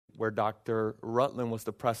where Dr. Rutland was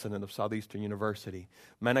the president of Southeastern University.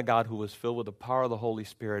 Man of God who was filled with the power of the Holy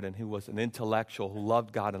Spirit and who was an intellectual who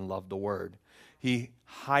loved God and loved the Word. He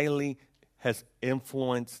highly has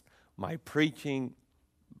influenced my preaching,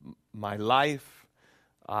 my life.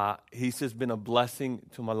 He's just been a blessing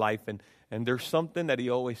to my life. And there's something that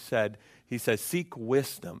he always said. He says, seek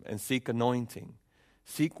wisdom and seek anointing.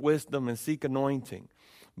 Seek wisdom and seek anointing.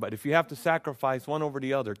 But if you have to sacrifice one over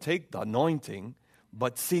the other, take the anointing,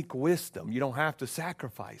 but seek wisdom. You don't have to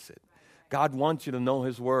sacrifice it. God wants you to know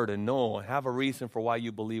His Word and know and have a reason for why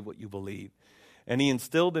you believe what you believe. And He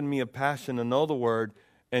instilled in me a passion to know the Word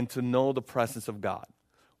and to know the presence of God.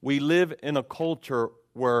 We live in a culture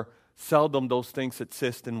where seldom those things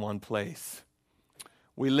exist in one place.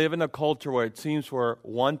 We live in a culture where it seems where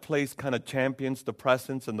one place kind of champions the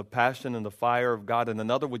presence and the passion and the fire of God, and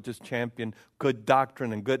another would just champion good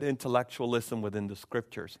doctrine and good intellectualism within the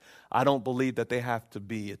Scriptures. I don't believe that they have to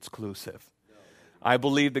be exclusive. I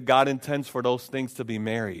believe that God intends for those things to be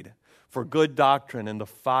married, for good doctrine and the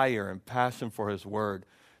fire and passion for His Word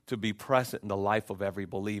to be present in the life of every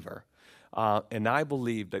believer. And I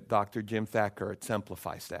believe that Dr. Jim Thacker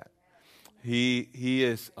exemplifies that. He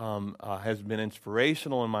has been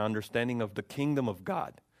inspirational in my understanding of the kingdom of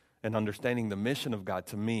God and understanding the mission of God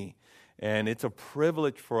to me. And it's a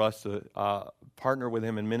privilege for us to partner with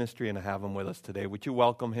him in ministry and to have him with us today. Would you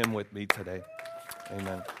welcome him with me today?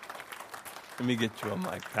 Amen. Let me get you a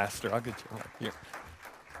mic, Pastor. I'll get you a mic here.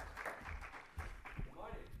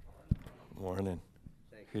 Good morning.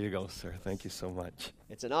 Here you go, sir. Thank you so much.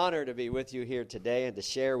 It's an honor to be with you here today and to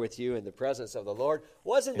share with you in the presence of the Lord.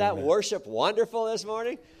 Wasn't that Amen. worship wonderful this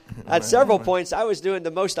morning? At several points, I was doing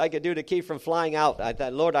the most I could do to keep from flying out. I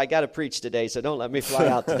thought, Lord, I got to preach today, so don't let me fly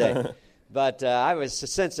out today. But I was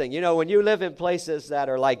sensing, when you live in places that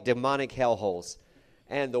are like demonic hellholes,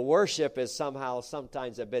 and the worship is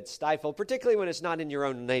sometimes a bit stifled, particularly when it's not in your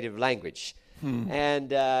own native language.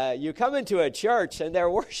 And you come into a church and they're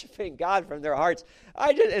worshiping God from their hearts.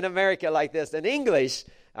 I did in America like this. In English,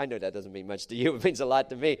 I know that doesn't mean much to you. It means a lot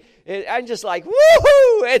to me. I'm just like,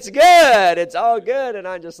 woohoo, it's good. It's all good. And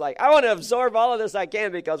I'm just like, I want to absorb all of this I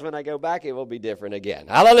can because when I go back, it will be different again.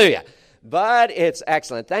 Hallelujah. But it's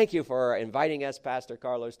excellent. Thank you for inviting us, Pastor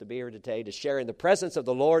Carlos, to be here today, to share in the presence of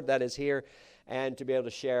the Lord that is here, and to be able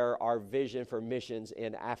to share our vision for missions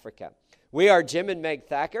in Africa. We are Jim and Meg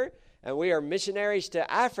Thacker, and we are missionaries to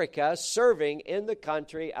Africa serving in the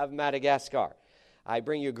country of Madagascar. I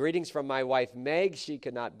bring you greetings from my wife, Meg. She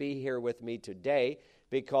could not be here with me today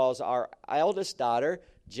because our eldest daughter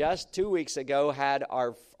just 2 weeks ago had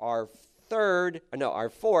our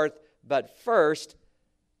fourth, but first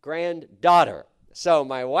granddaughter. So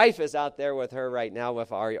my wife is out there with her right now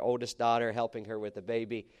with our oldest daughter, helping her with the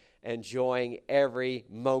baby, enjoying every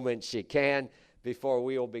moment she can before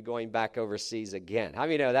we will be going back overseas again. I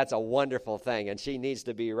mean, that's a wonderful thing, and she needs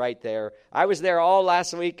to be right there. I was there all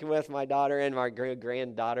last week with my daughter and my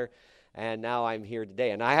granddaughter, and now I'm here today.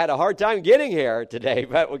 And I had a hard time getting here today,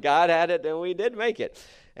 but God had it, and we did make it.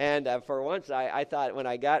 And for once, I thought when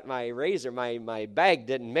I got my razor, my bag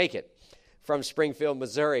didn't make it from Springfield,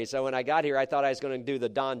 Missouri. So when I got here, I thought I was going to do the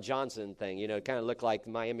Don Johnson thing, it kind of looked like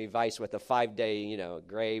Miami Vice with a 5-day,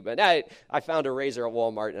 gray. But I found a razor at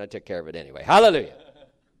Walmart, and I took care of it anyway. Hallelujah.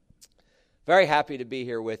 Very happy to be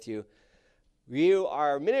here with you.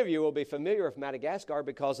 Many of you will be familiar with Madagascar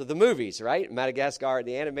because of the movies, right? Madagascar,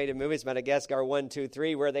 the animated movies, Madagascar 1, 2,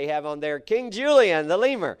 3, where they have on there King Julian, the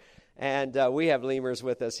lemur. And we have lemurs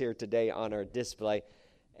with us here today on our display.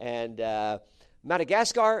 And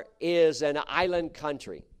Madagascar is an island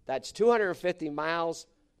country that's 250 miles,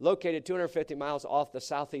 located 250 miles off the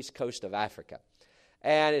southeast coast of Africa.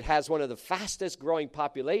 And it has one of the fastest growing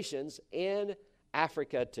populations in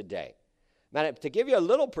Africa today. To give you a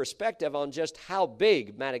little perspective on just how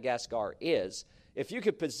big Madagascar is, if you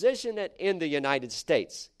could position it in the United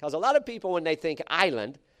States, because a lot of people, when they think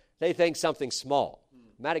island, they think something small.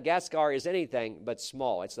 Madagascar is anything but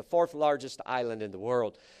small. It's the fourth largest island in the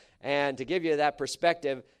world. And to give you that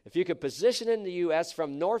perspective, if you could position it in the U.S.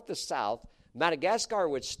 from north to south, Madagascar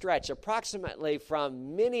would stretch approximately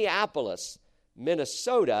from Minneapolis,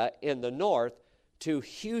 Minnesota in the north to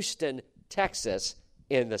Houston, Texas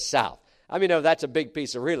in the south. I mean, that's a big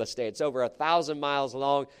piece of real estate. It's over 1,000 miles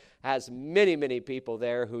long, has many, many people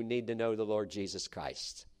there who need to know the Lord Jesus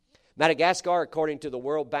Christ. Madagascar, according to the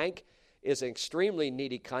World Bank, is an extremely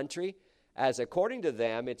needy country, as according to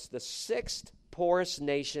them, it's the sixth poorest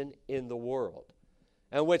nation in the world,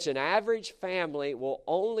 in which an average family will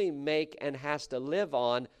only make and has to live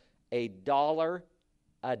on $1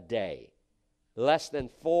 a day, less than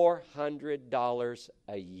 $400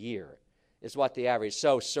 a year is what the average.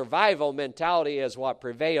 So survival mentality is what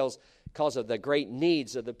prevails because of the great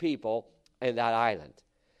needs of the people in that island.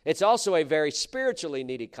 It's also a very spiritually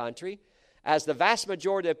needy country, as the vast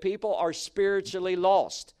majority of people are spiritually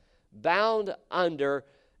lost, bound under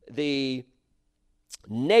the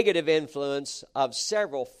negative influence of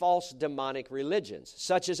several false demonic religions,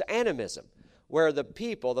 such as animism, where the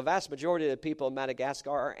vast majority of the people of Madagascar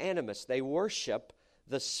are animists. They worship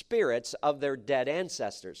the spirits of their dead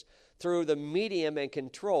ancestors through the medium and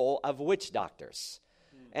control of witch doctors.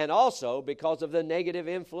 And also because of the negative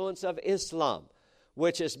influence of Islam,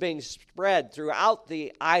 which is being spread throughout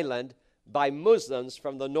the island by Muslims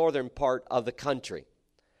from the northern part of the country.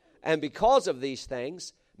 And because of these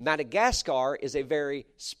things, Madagascar is a very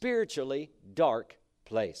spiritually dark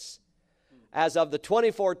place. As of the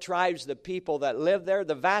 24 tribes, the people that live there,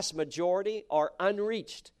 the vast majority are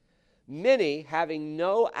unreached, many having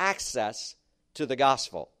no access to the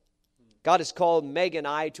gospel. God has called Meg and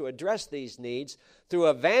I to address these needs through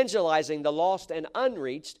evangelizing the lost and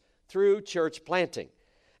unreached through church planting.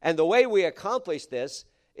 And the way we accomplish this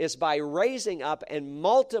is by raising up and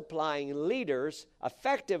multiplying leaders,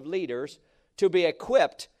 effective leaders, to be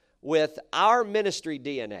equipped with our ministry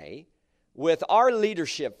DNA, with our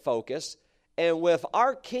leadership focus, and with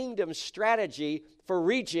our kingdom strategy for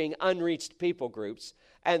reaching unreached people groups,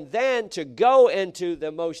 and then to go into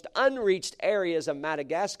the most unreached areas of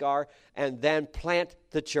Madagascar and then plant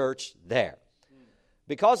the church there.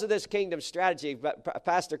 Because of this kingdom strategy,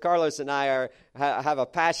 Pastor Carlos and I have a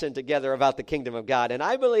passion together about the kingdom of God. And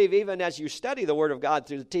I believe even as you study the Word of God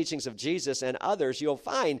through the teachings of Jesus and others, you'll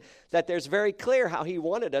find that there's very clear how He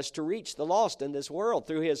wanted us to reach the lost in this world.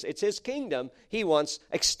 It's His kingdom He wants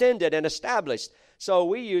extended and established. So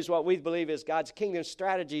we use what we believe is God's kingdom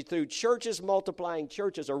strategy through churches, multiplying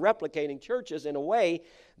churches or replicating churches in a way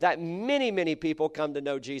that many, many people come to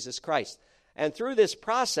know Jesus Christ. And through this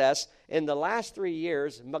process, in the last 3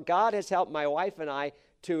 years, God has helped my wife and I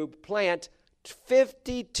to plant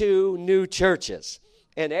 52 new churches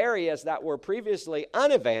in areas that were previously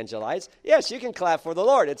unevangelized. Yes, you can clap for the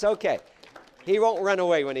Lord. It's okay. He won't run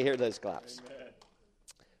away when he hears those claps. Amen.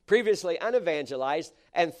 Previously unevangelized,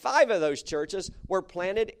 and 5 of those churches were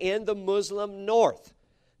planted in the Muslim north.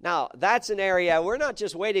 Now, that's an area, we're not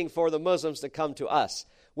just waiting for the Muslims to come to us.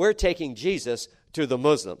 We're taking Jesus to the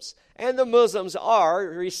Muslims. And the Muslims are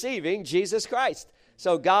receiving Jesus Christ.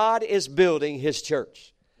 So God is building His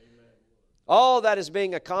church. Amen. All that is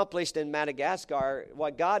being accomplished in Madagascar,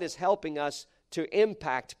 what God is helping us to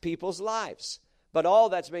impact people's lives. But all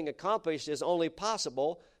that's being accomplished is only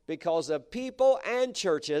possible because of people and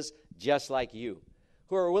churches just like you,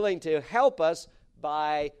 who are willing to help us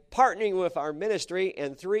by partnering with our ministry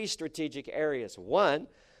in 3 strategic areas. 1,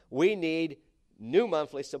 we need new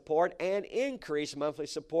monthly support and increased monthly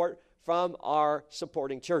support from our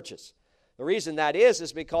supporting churches. The reason that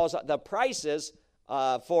is because the prices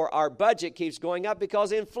for our budget keeps going up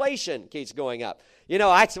because inflation keeps going up. You know,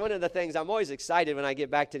 that's one of the things I'm always excited when I get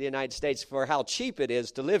back to the United States for how cheap it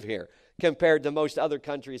is to live here compared to most other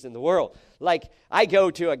countries in the world. Like, I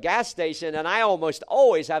go to a gas station, and I almost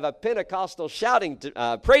always have a Pentecostal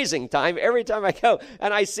praising time every time I go,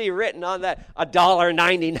 and I see written on that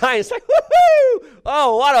 $1.99. It's like, woohoo!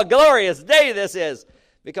 Oh, what a glorious day this is!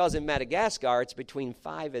 Because in Madagascar, it's between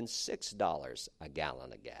 $5 and $6 a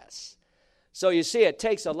gallon of gas. So you see, it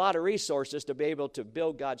takes a lot of resources to be able to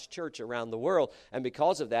build God's church around the world, and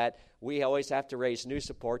because of that, we always have to raise new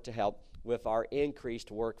support to help with our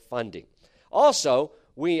increased work funding. Also,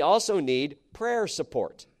 we also need prayer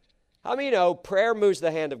support. How many know prayer moves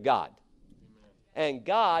the hand of God? And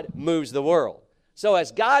God moves the world. So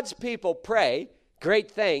as God's people pray,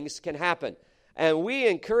 great things can happen. And we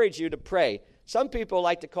encourage you to pray. Some people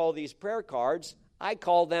like to call these prayer cards, I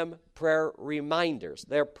call them prayer reminders.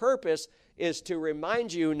 Their purpose is to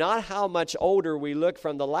remind you not how much older we look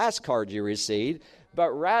from the last card you received, but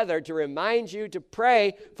rather to remind you to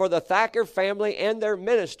pray for the Thacker family and their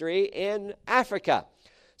ministry in Africa.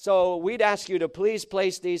 So we'd ask you to please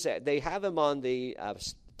place these. They have them on the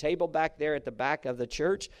table back there at the back of the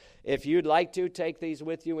church. If you'd like to, take these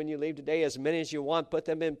with you when you leave today, as many as you want. Put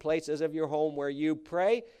them in places of your home where you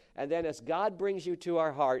pray. And then as God brings you to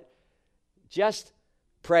our heart, just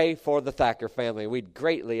pray for the Thacker family. We'd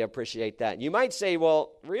greatly appreciate that. You might say,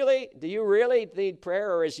 well, really? Do you really need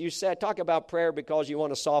prayer? Or as you said, talk about prayer because you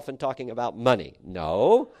want to soften talking about money.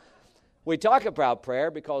 No. We talk about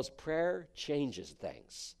prayer because prayer changes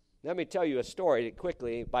things. Let me tell you a story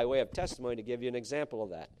quickly by way of testimony to give you an example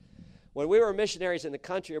of that. When we were missionaries in the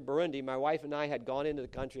country of Burundi, my wife and I had gone into the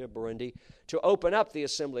country of Burundi to open up the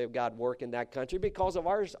Assembly of God work in that country because of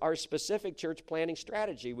our specific church planting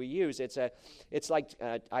strategy we use. I'd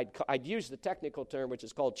use the technical term, which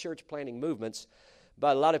is called church planting movements,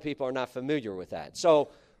 but a lot of people are not familiar with that. So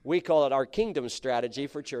we call it our kingdom strategy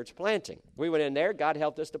for church planting. We went in there. God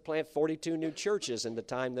helped us to plant 42 new churches in the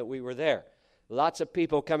time that we were there. Lots of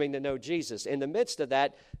people coming to know Jesus. In the midst of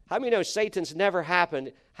that, how many know Satan's never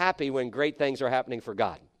happy when great things are happening for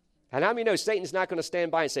God? And how many know Satan's not going to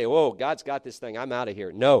stand by and say, whoa, God's got this thing, I'm out of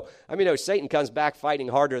here? No. How many know Satan comes back fighting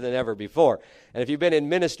harder than ever before? And if you've been in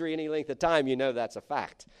ministry any length of time, you know that's a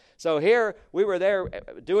fact. So here, we were there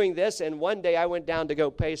doing this, and one day I went down to go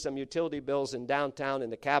pay some utility bills in downtown in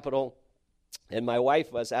the capital, and my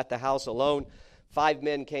wife was at the house alone. 5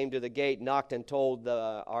 men came to the gate, knocked, and told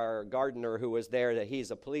our gardener who was there that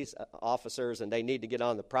he's a police officers and they need to get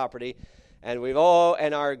on the property. And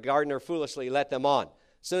our gardener foolishly let them on.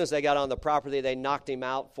 As soon as they got on the property, they knocked him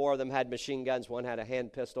out. 4 of them had machine guns. 1 had a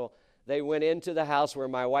hand pistol. They went into the house where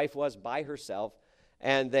my wife was by herself.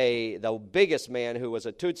 And the biggest man, who was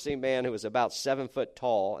a Tutsi man who was about 7 foot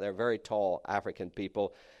tall, they're very tall African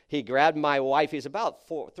people, he grabbed my wife. He's about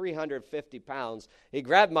 350 pounds. He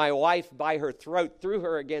grabbed my wife by her throat, threw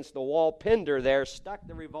her against the wall, pinned her there, stuck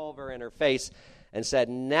the revolver in her face, and said,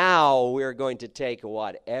 now we're going to take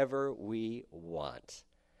whatever we want.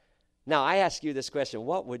 Now, I ask you this question.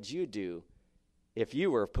 What would you do if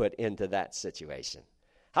you were put into that situation?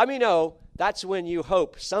 How many know that's when you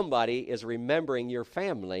hope somebody is remembering your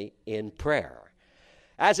family in prayer?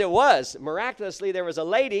 As it was, miraculously, there was a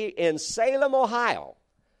lady in Salem, Ohio,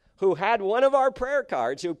 who had one of our prayer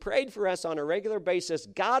cards, who prayed for us on a regular basis.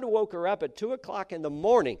 God woke her up at 2 o'clock in the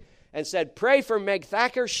morning and said, pray for Meg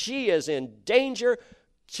Thacker. She is in danger.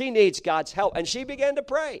 She needs God's help. And she began to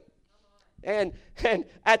pray. And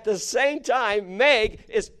at the same time, Meg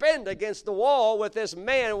is pinned against the wall with this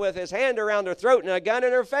man with his hand around her throat and a gun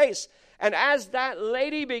in her face. And as that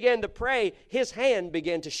lady began to pray, his hand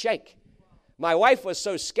began to shake. My wife was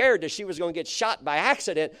so scared that she was going to get shot by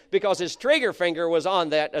accident because his trigger finger was on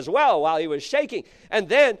that as well while he was shaking. And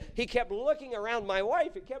then he kept looking around my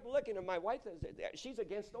wife. He kept looking at my wife. She's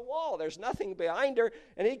against the wall. There's nothing behind her.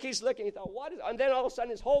 And he keeps looking. He thought, what is? And then all of a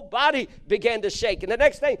sudden his whole body began to shake. And the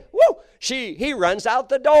next thing, he runs out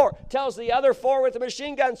the door, tells the other 4 with the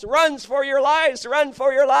machine guns, runs for your lives, run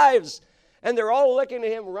for your lives. And they're all looking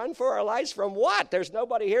at him, run for our lives from what? There's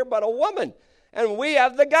nobody here but a woman. And we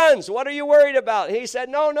have the guns. What are you worried about? And he said,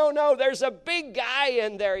 no. There's a big guy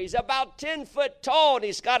in there. He's about 10 foot tall, and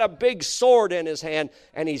he's got a big sword in his hand,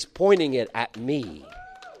 and he's pointing it at me.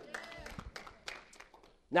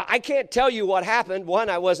 Now, I can't tell you what happened. 1,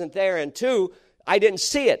 I wasn't there, and 2, I didn't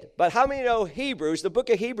see it. But how many know Hebrews? The book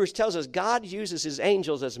of Hebrews tells us God uses his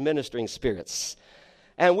angels as ministering spirits.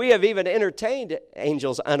 And we have even entertained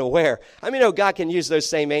angels unaware. How many know God can use those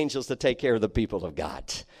same angels to take care of the people of God?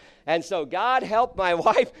 And so God helped my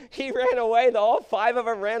wife. He ran away. All 5 of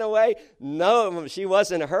them ran away. No, she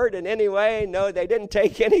wasn't hurt in any way. No, they didn't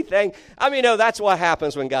take anything. That's what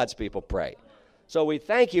happens when God's people pray. So we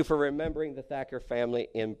thank you for remembering the Thacker family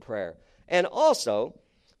in prayer. And also,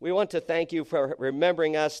 we want to thank you for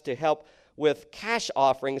remembering us to help with cash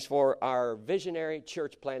offerings for our visionary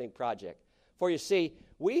church planting project. For you see,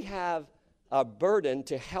 we have a burden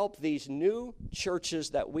to help these new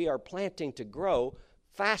churches that we are planting to grow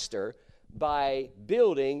faster by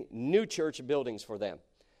building new church buildings for them.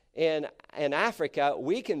 In Africa,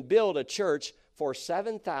 we can build a church for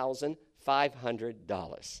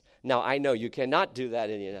 $7,500. Now, I know you cannot do that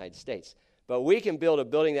in the United States, but we can build a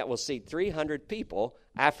building that will seat 300 people,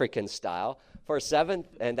 African style,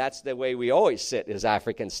 and that's the way we always sit, is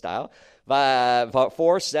African style,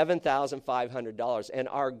 for $7,500. And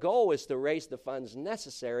our goal is to raise the funds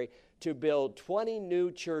necessary to build 20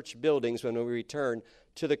 new church buildings when we return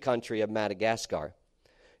to the country of Madagascar.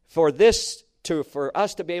 For us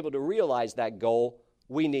to be able to realize that goal,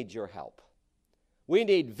 we need your help. We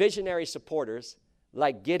need visionary supporters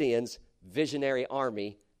like Gideon's visionary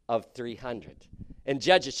army of 300. In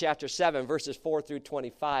Judges chapter 7, verses 4 through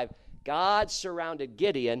 25, God surrounded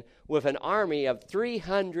Gideon with an army of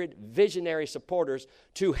 300 visionary supporters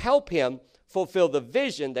to help him fulfill the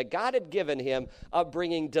vision that God had given him of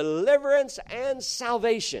bringing deliverance and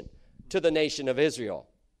salvation to the nation of Israel.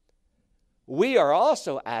 We are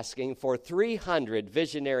also asking for 300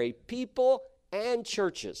 visionary people and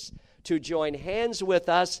churches to join hands with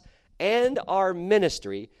us and our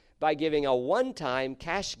ministry by giving a one-time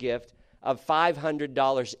cash gift of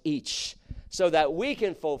 $500 each, so that we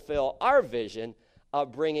can fulfill our vision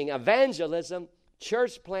of bringing evangelism,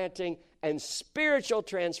 church planting, and spiritual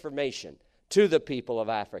transformation to the people of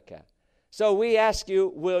Africa. So we ask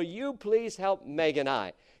you, will you please help Meg and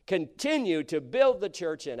I continue to build the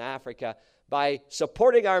church in Africa by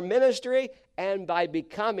supporting our ministry and by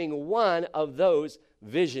becoming one of those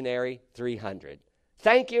Visionary 300.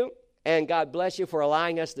 Thank you, and God bless you for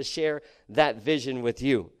allowing us to share that vision with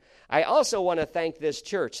you. I also want to thank this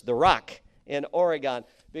church, The Rock in Oregon,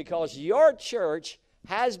 because your church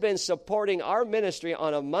has been supporting our ministry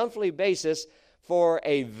on a monthly basis for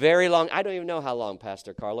a very long, I don't even know how long,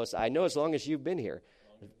 Pastor Carlos. I know as long as you've been here.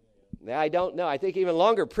 I don't know. I think even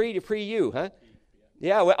longer, pre you, huh?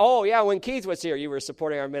 Yeah. When Keith was here, you were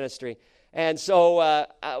supporting our ministry. And so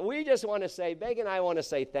we just want to say, Meg and I want to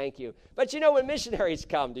say thank you. But when missionaries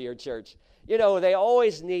come to your church, they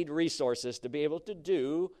always need resources to be able to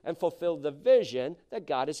do and fulfill the vision that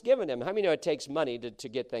God has given them. How many know it takes money to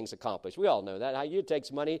get things accomplished? We all know that. It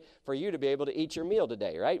takes money for you to be able to eat your meal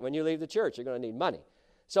today, right? When you leave the church, you're going to need money.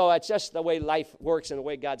 So it's just the way life works and the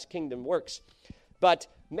way God's kingdom works. But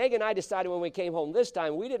Meg and I decided when we came home this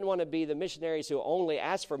time, we didn't want to be the missionaries who only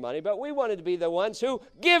ask for money, but we wanted to be the ones who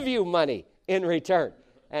give you money in return.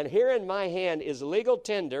 And here in my hand is legal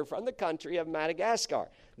tender from the country of Madagascar.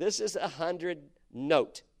 This is 100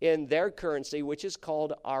 note in their currency, which is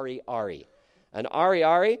called Ari. An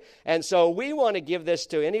Ari. And so we want to give this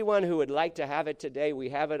to anyone who would like to have it today. We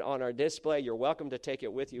have it on our display. You're welcome to take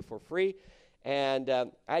it with you for free. And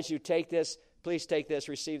as you take this, please take this,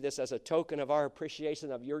 receive this as a token of our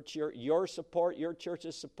appreciation of your support, your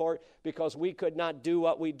church's support, because we could not do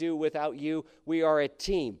what we do without you. We are a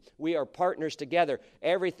team. We are partners together.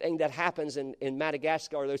 Everything that happens in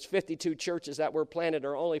Madagascar, those 52 churches that were planted,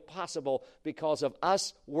 are only possible because of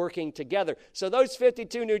us working together. So those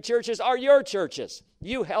 52 new churches are your churches.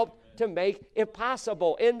 You helped to make it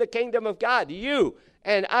possible in the kingdom of God. You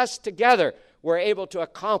and us together were able to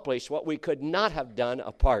accomplish what we could not have done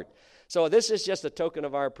apart. So this is just a token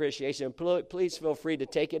of our appreciation. Please feel free to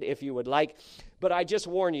take it if you would like. But I just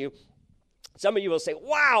warn you, some of you will say,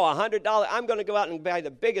 wow, $100, I'm going to go out and buy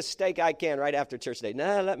the biggest steak I can right after church today.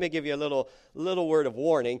 Let me give you a little word of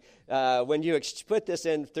warning. When you put this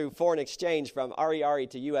in through foreign exchange from Ari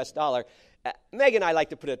to U.S. dollar, Meg and I like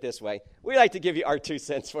to put it this way. We like to give you our 2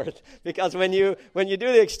 cents worth, because when you do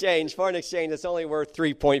the exchange, foreign exchange, it's only worth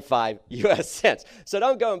 3.5 U.S. cents. So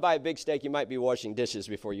don't go and buy a big steak. You might be washing dishes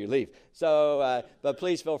before you leave. So, but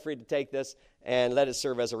please feel free to take this and let it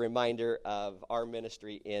serve as a reminder of our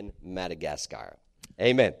ministry in Madagascar.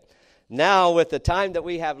 Amen. Now, with the time that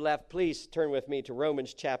we have left, please turn with me to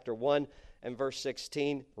Romans chapter 1 and verse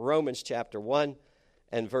 16. Romans chapter 1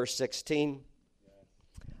 and verse 16.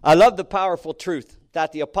 I love the powerful truth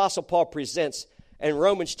that the Apostle Paul presents in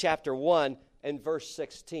Romans chapter 1 and verse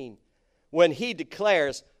 16 when he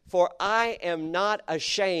declares, "For I am not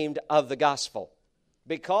ashamed of the gospel,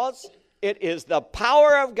 because it is the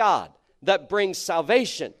power of God that brings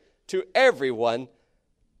salvation to everyone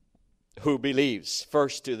who believes,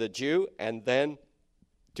 first to the Jew and then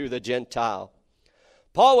to the Gentile."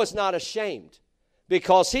 Paul was not ashamed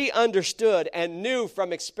because he understood and knew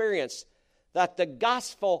from experience that the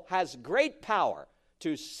gospel has great power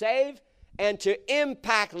to save and to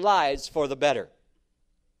impact lives for the better.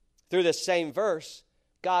 Through this same verse,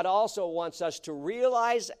 God also wants us to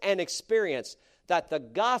realize and experience that the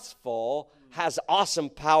gospel has awesome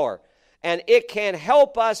power, and it can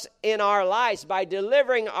help us in our lives by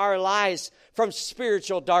delivering our lives from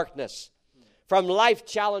spiritual darkness, from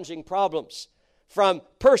life-challenging problems, from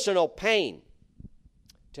personal pain.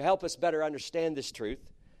 To help us better understand this truth,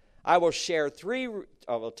 I will share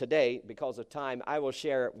today, because of time, I will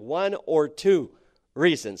share 1 or 2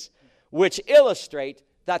 reasons which illustrate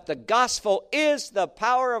that the gospel is the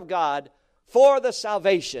power of God for the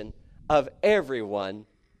salvation of everyone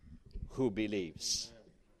who believes.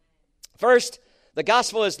 First, the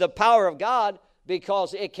gospel is the power of God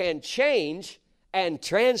because it can change and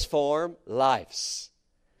transform lives.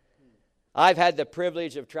 I've had the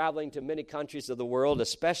privilege of traveling to many countries of the world,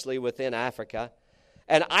 especially within Africa.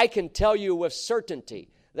 And I can tell you with certainty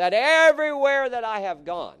that everywhere that I have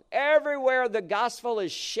gone, everywhere the gospel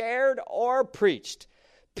is shared or preached,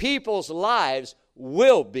 people's lives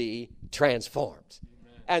will be transformed.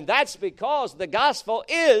 Amen. And that's because the gospel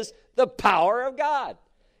is the power of God.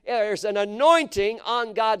 There's an anointing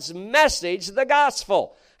on God's message, the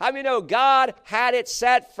gospel. How many know God had it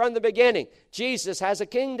set from the beginning? Jesus has a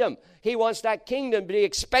kingdom. He wants that kingdom to be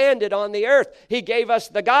expanded on the earth. He gave us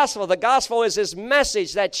the gospel. The gospel is his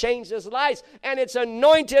message that changes lives, and it's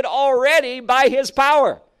anointed already by his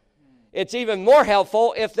power. It's even more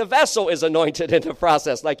helpful if the vessel is anointed in the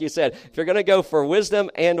process. Like you said, if you're going to go for wisdom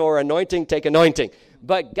and or anointing, take anointing.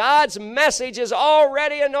 But God's message is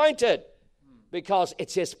already anointed because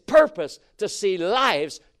it's His purpose to see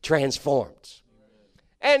lives transformed.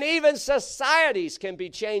 And even societies can be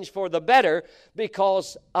changed for the better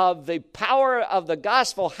because of the power of the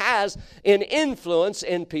gospel has in influence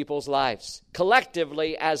in people's lives,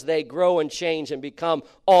 collectively as they grow and change and become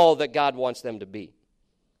all that God wants them to be.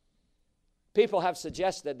 People have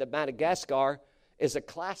suggested that Madagascar is a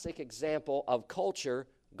classic example of culture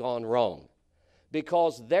gone wrong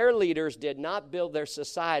because their leaders did not build their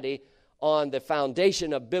society on the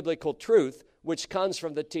foundation of biblical truth, which comes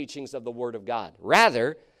from the teachings of the Word of God.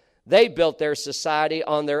 Rather, they built their society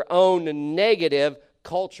on their own negative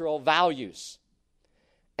cultural values.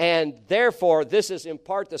 And therefore, this is in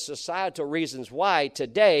part the societal reasons why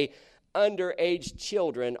today underage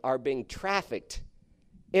children are being trafficked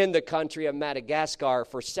in the country of Madagascar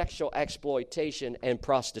for sexual exploitation and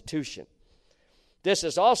prostitution. This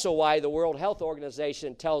is also why the World Health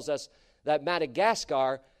Organization tells us that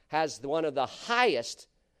Madagascar has one of the highest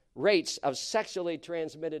rates of sexually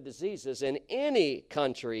transmitted diseases in any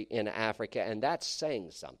country in Africa, and that's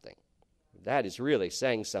saying something. That is really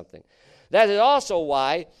saying something. That is also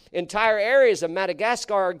why entire areas of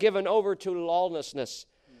Madagascar are given over to lawlessness,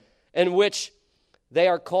 in which they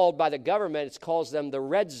are called by the government, it calls them the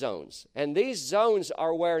red zones. And these zones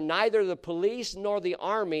are where neither the police nor the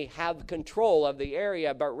army have control of the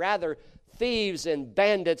area, but rather thieves and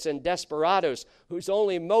bandits and desperados whose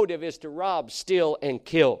only motive is to rob, steal, and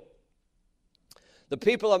kill. The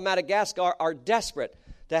people of Madagascar are desperate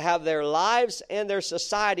to have their lives and their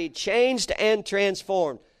society changed and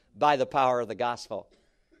transformed by the power of the gospel.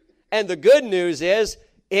 And the good news is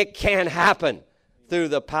it can happen through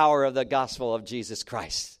the power of the gospel of Jesus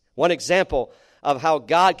Christ. One example of how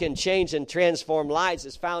God can change and transform lives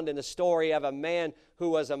is found in the story of a man who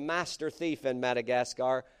was a master thief in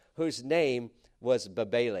Madagascar, whose name was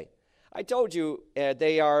Babele. I told you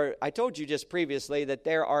just previously that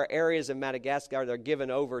there are areas in Madagascar that are given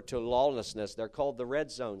over to lawlessness. They're called the red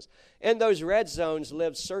zones. In those red zones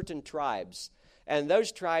live certain tribes, and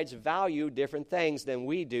those tribes value different things than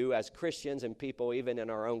we do as Christians and people even in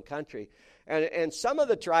our own country. And some of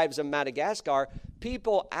the tribes of Madagascar,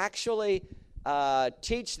 people actually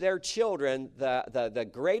teach their children their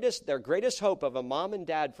greatest hope of a mom and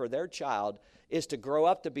dad for their child is to grow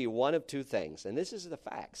up to be one of two things. And this is the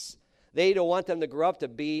facts. They either want them to grow up to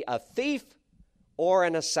be a thief or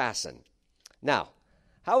an assassin. Now,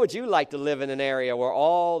 how would you like to live in an area where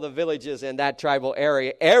all the villages in that tribal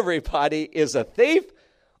area, everybody is a thief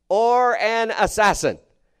or an assassin?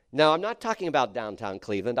 Now, I'm not talking about downtown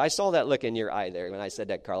Cleveland. I saw that look in your eye there when I said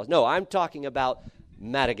that, Carlos. No, I'm talking about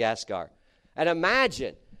Madagascar. And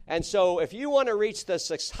imagine. And so if you want to reach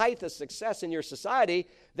the height of success in your society,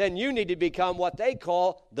 then you need to become what they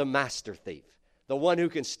call the master thief, the one who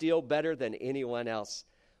can steal better than anyone else.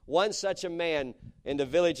 One such a man in the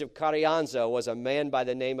village of Karianza was a man by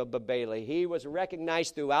the name of Babele. He was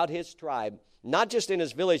recognized throughout his tribe, not just in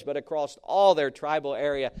his village, but across all their tribal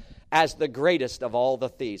area, as the greatest of all the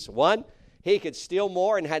thieves. One, he could steal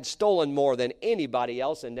more and had stolen more than anybody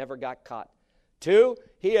else and never got caught. Two,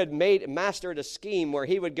 he had mastered a scheme where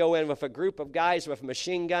he would go in with a group of guys with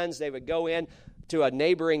machine guns. They would go in to a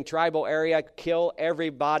neighboring tribal area, kill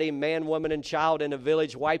everybody, man, woman, and child in a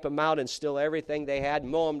village, wipe them out and steal everything they had,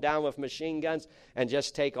 mow them down with machine guns, and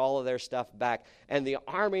just take all of their stuff back. And the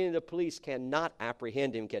army and the police cannot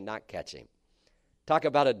apprehend him, cannot catch him. Talk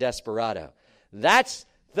about a desperado. That's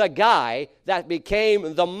the guy that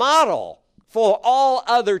became the model for all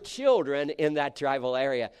other children in that tribal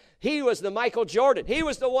area. He was the Michael Jordan. He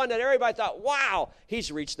was the one that everybody thought, wow,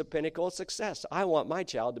 he's reached the pinnacle of success. I want my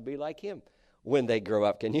child to be like him when they grow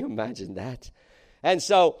up. Can you imagine that? And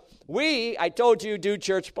so I told you, do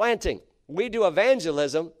church planting. We do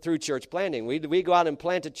evangelism through church planting. We go out and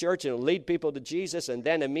plant a church and lead people to Jesus, and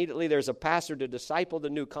then immediately there's a pastor to disciple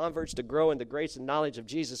the new converts to grow in the grace and knowledge of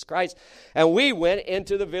Jesus Christ. And we went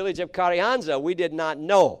into the village of Karianza. We did not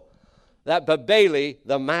know that Babele,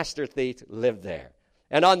 the master thief, lived there.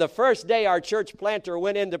 And on the first day, our church planter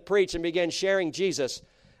went in to preach and began sharing Jesus.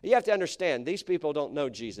 You have to understand, these people don't know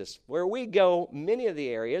Jesus. Where we go, many of the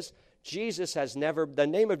areas, the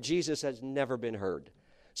name of Jesus has never been heard.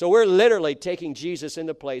 So we're literally taking Jesus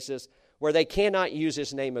into places where they cannot use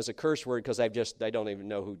his name as a curse word because they don't even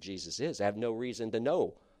know who Jesus is. They have no reason to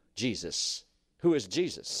know Jesus. Who is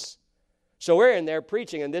Jesus? So we're in there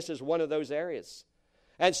preaching, and this is one of those areas.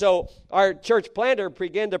 And so our church planter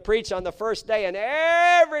began to preach on the first day, and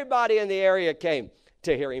everybody in the area came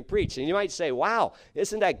to hear him preach. And you might say, wow,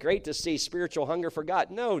 isn't that great to see spiritual hunger for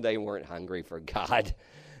God? No, they weren't hungry for God.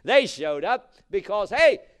 They showed up because,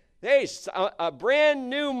 hey, Hey, a brand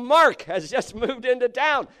new Mark has just moved into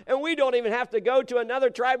town, and we don't even have to go to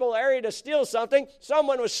another tribal area to steal something.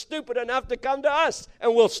 Someone was stupid enough to come to us,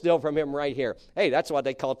 and we'll steal from him right here. Hey, that's what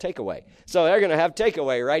they call takeaway. So they're going to have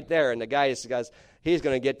takeaway right there, and the guy he's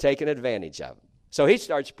going to get taken advantage of. So he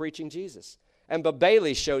starts preaching Jesus. And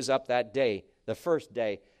Bailey shows up that day, the first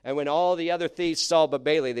day, and when all the other thieves saw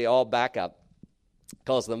Bailey, they all back up,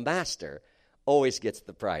 because the master always gets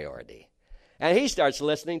the priority. And he starts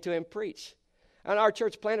listening to him preach. And our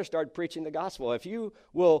church planter started preaching the gospel. If you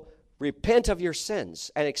will repent of your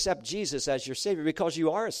sins and accept Jesus as your Savior, because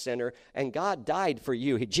you are a sinner and God died for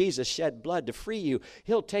you, Jesus shed blood to free you,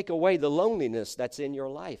 He'll take away the loneliness that's in your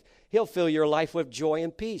life. He'll fill your life with joy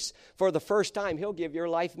and peace. For the first time, He'll give your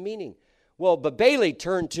life meaning. Well, Bailey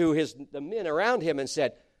turned to the men around him and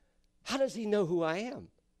said, how does he know who I am?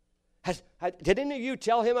 Did any of you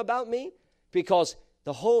tell him about me? Because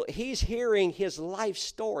he's hearing his life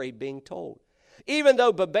story being told. Even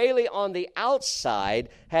though Bailey on the outside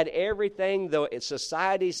had everything the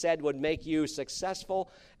society said would make you successful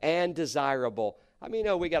and desirable. I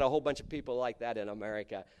mean, we got a whole bunch of people like that in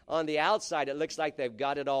America. On the outside, it looks like they've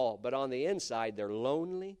got it all. But on the inside, they're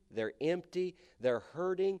lonely, they're empty, they're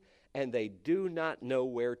hurting, and they do not know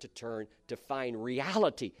where to turn to find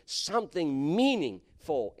reality, something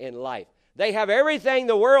meaningful in life. They have everything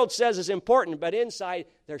the world says is important, but inside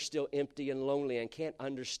they're still empty and lonely and can't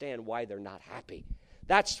understand why they're not happy.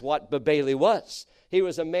 That's what Bailey was. He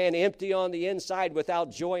was a man empty on the inside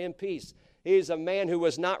without joy and peace. He's a man who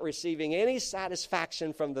was not receiving any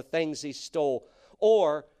satisfaction from the things he stole,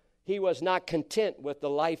 or he was not content with the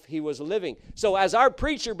life he was living. So as our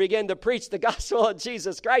preacher began to preach the gospel of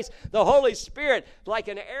Jesus Christ, the Holy Spirit, like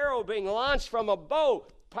an arrow being launched from a bow,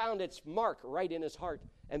 found its mark right in his heart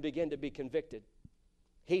and began to be convicted.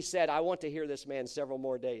 He said, I want to hear this man several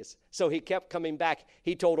more days. So he kept coming back.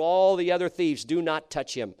 He told all the other thieves, do not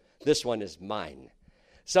touch him. This one is mine.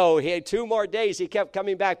 So he had 2 more days. He kept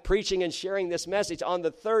coming back, preaching and sharing this message. On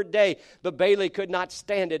the 3rd day, Bailey could not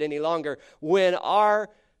stand it any longer. When our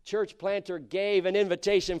church planter gave an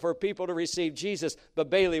invitation for people to receive Jesus, but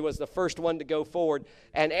Bailey was the first one to go forward.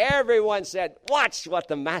 And everyone said, watch what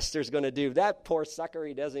the master's going to do. That poor sucker,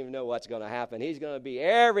 he doesn't even know what's going to happen.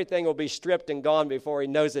 Everything will be stripped and gone before he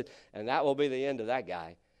knows it, and that will be the end of that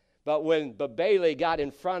guy. But when Bailey got in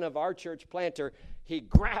front of our church planter, he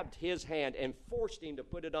grabbed his hand and forced him to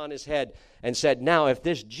put it on his head and said, now if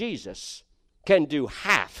this Jesus can do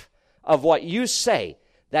half of what you say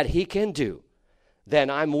that he can do,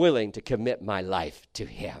 then I'm willing to commit my life to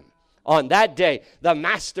him. On that day, the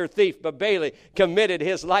master thief, Bailey, committed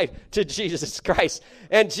his life to Jesus Christ.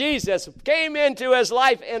 And Jesus came into his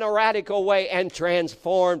life in a radical way and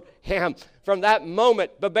transformed him. From that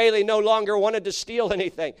moment, Bailey no longer wanted to steal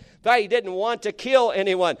anything. He didn't want to kill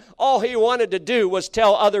anyone. All he wanted to do was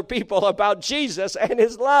tell other people about Jesus and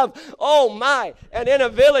his love. Oh my! And in a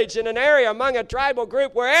village, in an area, among a tribal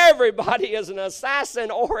group where everybody is an assassin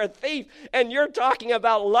or a thief, and you're talking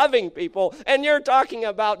about loving people, and you're talking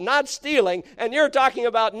about not stealing, and you're talking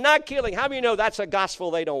about not killing. How many of you know that's a gospel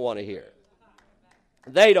they don't want to hear?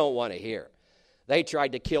 They don't want to hear. They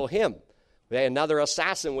tried to kill him. Another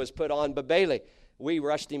assassin was put on Bailey. We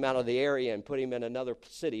rushed him out of the area and put him in another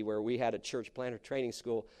city where we had a church planter training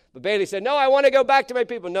school. Bailey said, no, I want to go back to my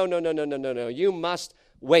people. No. You must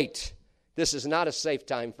wait. This is not a safe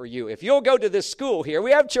time for you. If you'll go to this school here,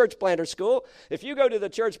 we have church planter school. If you go to the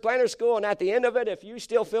church planter school and at the end of it, if you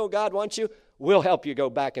still feel God wants you, we'll help you go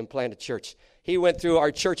back and plant a church. He went through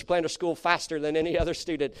our church planter school faster than any other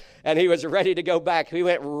student, and he was ready to go back. He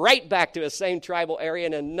went right back to the same tribal area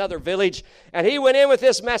in another village, and he went in with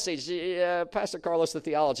this message. Pastor Carlos, the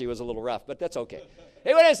theology was a little rough, but that's okay.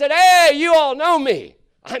 He went in and said, hey, you all know me.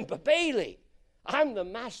 I'm Bailey. I'm the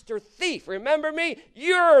master thief. Remember me?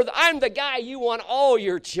 I'm the guy you want all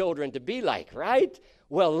your children to be like, right?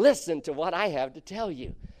 Well, listen to what I have to tell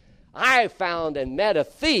you. I found and met a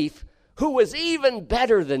thief who was even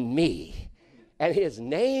better than me. And his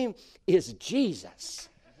name is Jesus.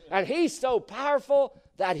 And he's so powerful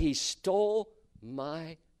that he stole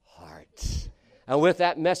my heart. And with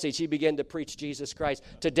that message, he began to preach Jesus Christ.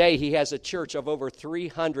 Today, he has a church of over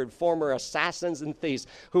 300 former assassins and thieves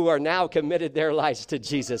who are now committed their lives to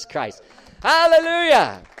Jesus Christ.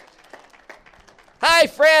 Hallelujah. Hi,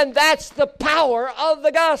 friend, that's the power of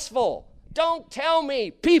the gospel. Don't tell me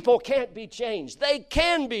people can't be changed. They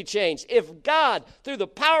can be changed. If God, through the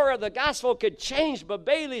power of the gospel, could change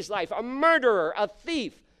Bailey's life, a murderer, a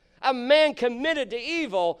thief, a man committed to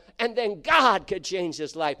evil, and then God could change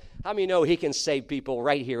his life, how many know he can save people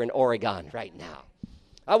right here in Oregon right now?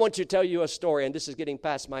 I want to tell you a story, and this is getting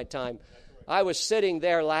past my time. I was sitting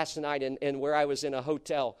there last night in where I was in a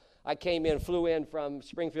hotel. I flew in from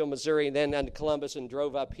Springfield, Missouri, and then to Columbus and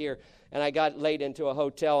drove up here. And I got laid into a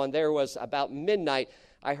hotel, and there was about midnight,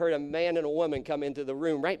 I heard a man and a woman come into the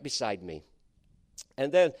room right beside me.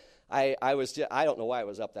 And then I don't know why I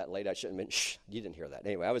was up that late. I shouldn't have been, shh, you didn't hear that.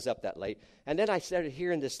 Anyway, I was up that late. And then I started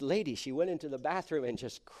hearing this lady. She went into the bathroom and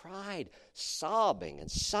just cried, sobbing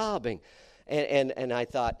and sobbing. And I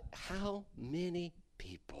thought, how many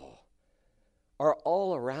people are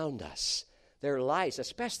all around us? Their lives,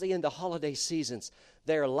 especially in the holiday seasons,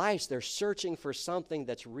 their lives, they're searching for something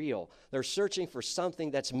that's real. They're searching for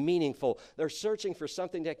something that's meaningful. They're searching for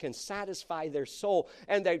something that can satisfy their soul.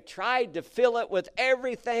 And they've tried to fill it with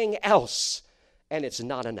everything else, and it's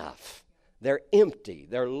not enough. They're empty.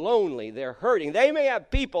 They're lonely. They're hurting. They may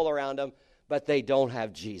have people around them, but they don't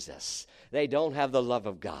have Jesus. They don't have the love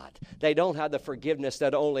of God. They don't have the forgiveness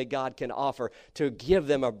that only God can offer to give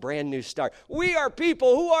them a brand new start. We are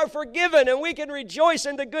people who are forgiven, and we can rejoice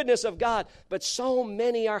in the goodness of God. But so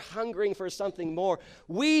many are hungering for something more.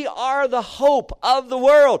 We are the hope of the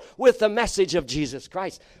world with the message of Jesus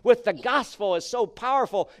Christ. With the gospel is so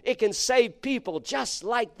powerful, it can save people just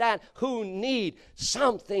like that who need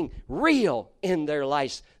something real in their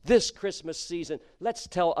lives. This Christmas season, let's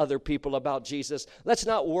tell other people about Jesus. Let's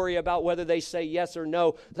not worry about whether they say yes or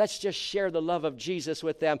no. Let's just share the love of Jesus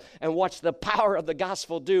with them and watch the power of the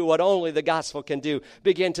gospel do what only the gospel can do.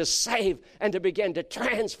 Begin to save and to begin to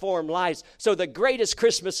transform lives. So the greatest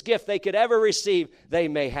Christmas gift they could ever receive, they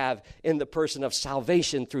may have in the person of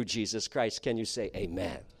salvation through Jesus Christ. Can you say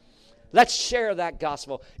amen? Let's share that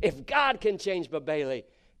gospel. If God can change Babaili,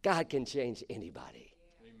 God can change anybody.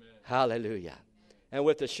 Amen. Hallelujah. And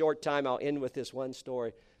with the short time, I'll end with this one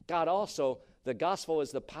story. God also, the gospel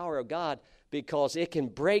is the power of God because it can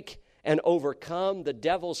break and overcome the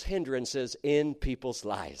devil's hindrances in people's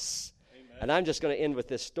lives. Amen. And I'm just going to end with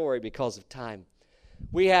this story because of time.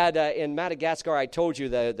 We had in Madagascar, I told you,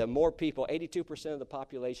 the more people, 82% of the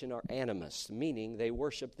population are animists, meaning they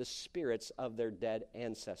worship the spirits of their dead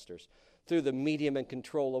ancestors through the medium and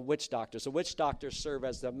control of witch doctors. The witch doctors serve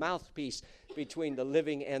as the mouthpiece between the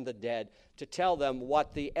living and the dead to tell them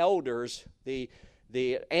what the elders, the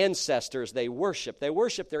ancestors they worship. They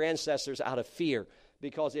worship their ancestors out of fear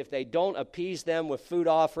because if they don't appease them with food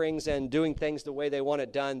offerings and doing things the way they want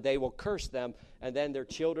it done, they will curse them, and then their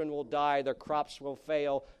children will die, their crops will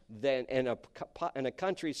fail. Then in a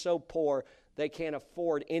country so poor, they can't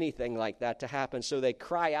afford anything like that to happen, so they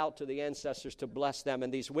cry out to the ancestors to bless them,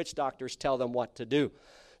 and these witch doctors tell them what to do.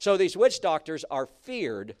 So these witch doctors are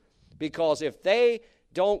feared because if they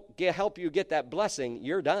don't help you get that blessing,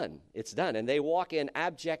 you're done. It's done. And they walk in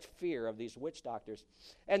abject fear of these witch doctors.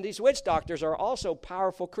 And these witch doctors are also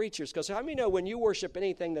powerful creatures because how many know when you worship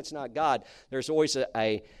anything that's not God, there's always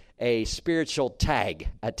a spiritual tag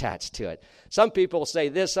attached to it. Some people say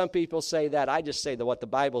this, some people say that. I just say what the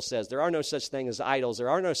Bible says. There are no such thing as idols. There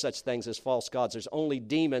are no such things as false gods. There's only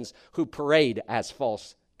demons who parade as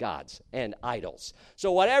false gods and idols.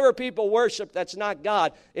 So whatever people worship that's not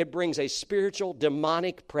God, it brings a spiritual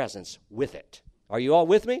demonic presence with it. Are you all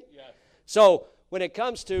with me? Yes. So when it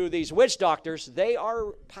comes to these witch doctors, they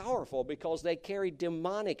are powerful because they carry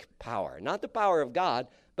demonic power. Not the power of God,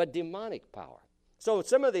 but demonic power. So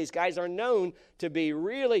some of these guys are known to be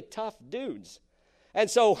really tough dudes. And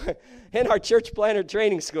so in our church planter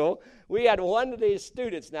training school, we had one of these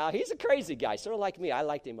students. Now, he's a crazy guy, sort of like me. I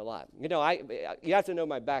liked him a lot. You know, you have to know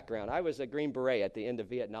my background. I was a Green Beret at the end of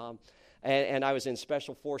Vietnam, and I was in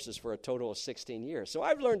Special Forces for a total of 16 years. So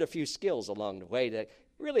I've learned a few skills along the way that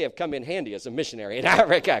really have come in handy as a missionary in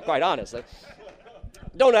Africa, quite honestly.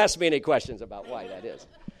 Don't ask me any questions about why that is.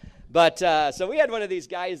 But so we had one of these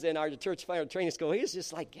guys in our church training school. He was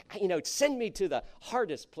just like, send me to the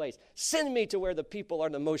hardest place. Send me to where the people are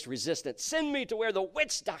the most resistant. Send me to where the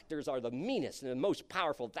witch doctors are the meanest and the most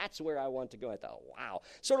powerful. That's where I want to go. I thought, wow.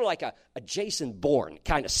 Sort of like a Jason Bourne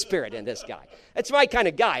kind of spirit in this guy. That's my kind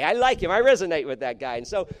of guy. I like him. I resonate with that guy. And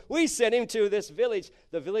so we sent him to this village,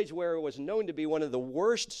 the village where it was known to be one of the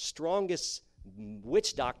worst, strongest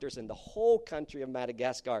witch doctors in the whole country of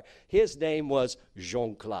Madagascar. His name was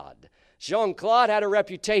Jean-Claude. Jean-Claude had a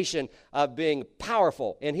reputation of being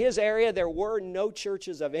powerful. In his area, there were no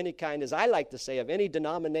churches of any kind, as I like to say, of any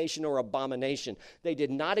denomination or abomination. They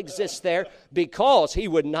did not exist there because he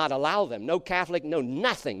would not allow them. No Catholic, no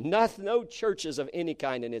nothing. No churches of any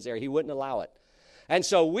kind in his area. He wouldn't allow it. And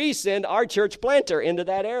so we send our church planter into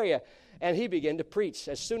that area. And he began to preach.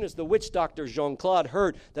 As soon as the witch doctor Jean-Claude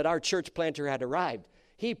heard that our church planter had arrived,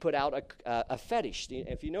 he put out a fetish.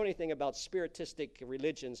 If you know anything about spiritistic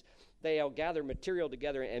religions, they'll gather material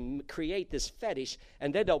together and create this fetish,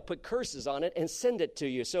 and then they'll put curses on it and send it to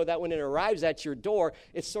you so that when it arrives at your door,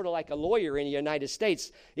 it's sort of like a lawyer in the United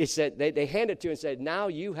States. It said, they hand it to you and said, now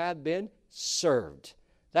you have been served.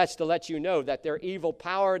 That's to let you know that their evil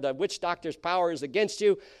power, the witch doctor's power, is against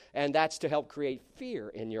you, and that's to help create fear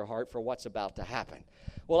in your heart for what's about to happen.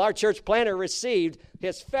 Well, our church planter received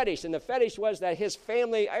his fetish, and the fetish was that his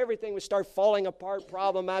family, everything would start falling apart,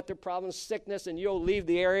 problem after problem, sickness, and you'll leave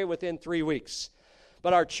the area within 3 weeks.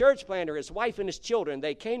 But our church planter, his wife and his children,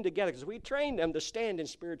 they came together because we trained them to stand in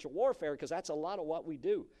spiritual warfare because that's a lot of what we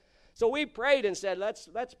do. So we prayed and said, let's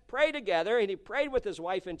pray together. And he prayed with his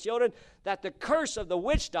wife and children that the curse of the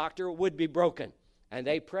witch doctor would be broken. And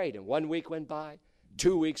they prayed. And 1 week went by,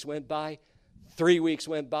 2 weeks went by, 3 weeks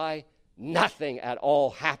went by. Nothing at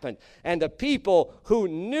all happened. And the people who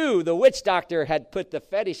knew the witch doctor had put the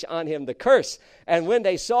fetish on him, the curse, and when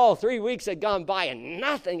they saw 3 weeks had gone by and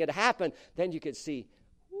nothing had happened, then you could see,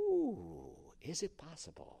 ooh, is it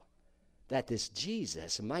possible that this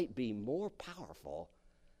Jesus might be more powerful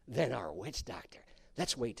than our witch doctor?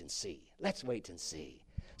 Let's wait and see. Let's wait and see.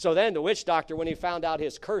 So then the witch doctor, when he found out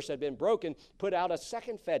his curse had been broken, put out a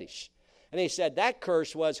second fetish. And he said that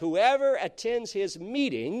curse was whoever attends his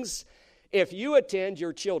meetings, if you attend,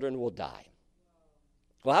 your children will die.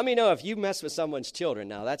 Well, how many know if you mess with someone's children,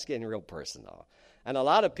 now that's getting real personal. And a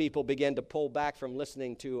lot of people begin to pull back from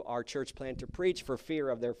listening to our church planter preach for fear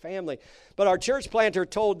of their family. But our church planter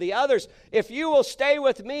told the others, if you will stay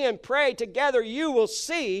with me and pray together, you will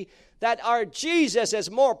see that our Jesus is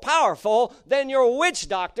more powerful than your witch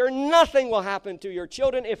doctor. Nothing will happen to your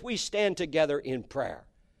children if we stand together in prayer.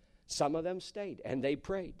 Some of them stayed, and they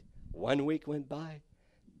prayed. 1 week went by,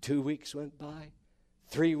 2 weeks went by,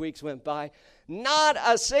 3 weeks went by. Not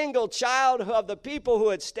a single child of the people who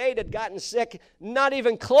had stayed had gotten sick, not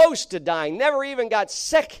even close to dying, never even got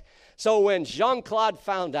sick. So when Jean-Claude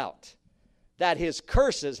found out that his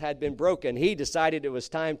curses had been broken, he decided it was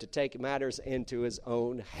time to take matters into his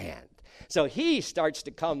own hand. So he starts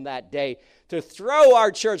to come that day to throw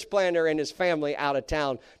our church planter and his family out of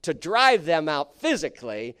town, to drive them out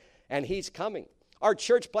physically, and he's coming. Our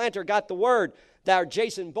church planter got the word that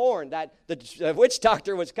Jason Bourne, that the witch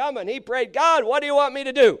doctor was coming. He prayed, God, what do you want me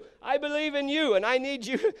to do? I believe in you, and I need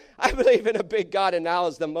you. I believe in a big God, and now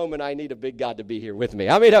is the moment I need a big God to be here with me.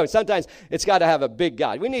 I mean, sometimes it's got to have a big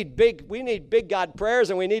God. We need big God prayers,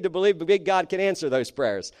 and we need to believe the big God can answer those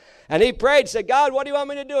prayers. And he prayed, said, God, what do you want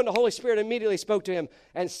me to do? And the Holy Spirit immediately spoke to him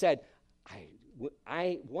and said,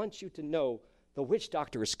 I want you to know the witch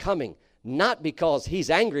doctor is coming. Not because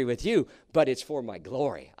he's angry with you, but it's for my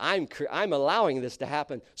glory. I'm allowing this to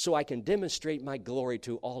happen so I can demonstrate my glory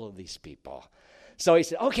to all of these people. So he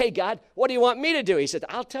said, okay, God, what do you want me to do? He said,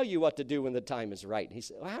 I'll tell you what to do when the time is right. And he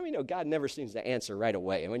said, well, how many know God never seems to answer right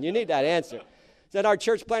away? And when you need that answer, that our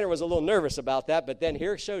church planter was a little nervous about that, but then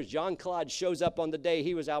here shows Jean-Claude shows up on the day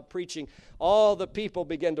he was out preaching. All the people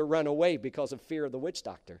began to run away because of fear of the witch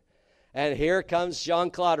doctor. And here comes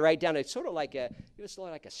Jean-Claude right down. It was sort of like a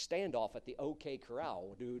standoff at the OK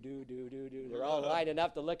Corral. They're all lining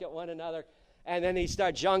up to look at one another. And then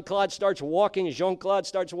Jean-Claude starts walking. Jean-Claude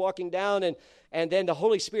starts walking down. And then the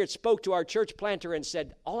Holy Spirit spoke to our church planter and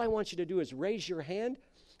said, all I want you to do is raise your hand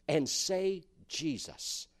and say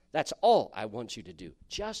Jesus. That's all I want you to do.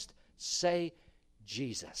 Just say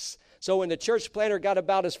Jesus. So when the church planter got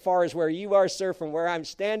about as far as where you are, sir, from where I'm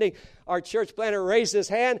standing, our church planter raised his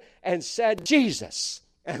hand and said, Jesus.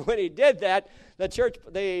 And when he did that,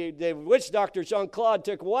 the witch doctor, Jean-Claude,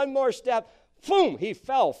 took one more step. Boom, he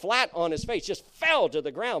fell flat on his face, just fell to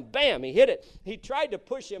the ground. Bam, he hit it. He tried to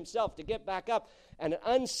push himself to get back up, and an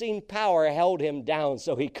unseen power held him down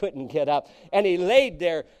so he couldn't get up. And he laid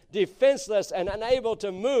there defenseless and unable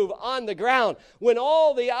to move on the ground. When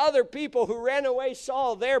all the other people who ran away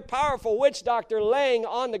saw their powerful witch doctor laying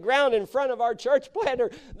on the ground in front of our church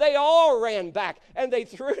planter, they all ran back and they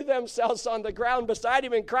threw themselves on the ground beside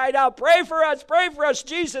him and cried out, pray for us,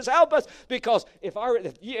 Jesus, help us. Because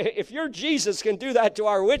if your Jesus can do that to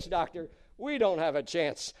our witch doctor, we don't have a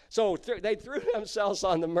chance. So they threw themselves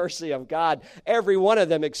on the mercy of God. Every one of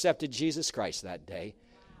them accepted Jesus Christ that day.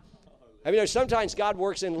 I mean, sometimes God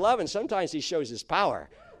works in love, and sometimes he shows his power,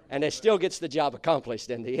 and it still gets the job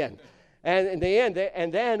accomplished in the end. And in the end,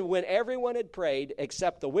 and then when everyone had prayed,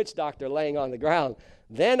 except the witch doctor laying on the ground,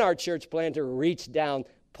 then our church planter reached down,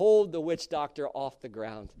 pulled the witch doctor off the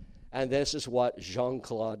ground, and this is what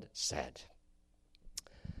Jean-Claude said.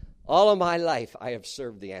 All of my life I have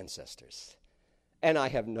served the ancestors, and I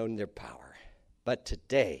have known their power. But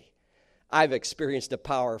today, I've experienced a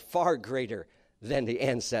power far greater than the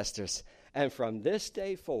ancestors. And from this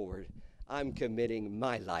day forward, I'm committing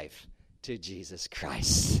my life to Jesus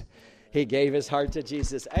Christ. He gave his heart to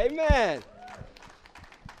Jesus. Amen.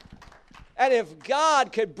 And if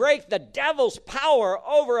God could break the devil's power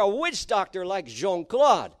over a witch doctor like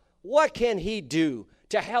Jean-Claude, what can he do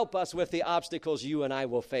to help us with the obstacles you and I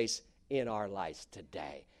will face in our lives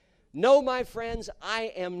today? No, my friends,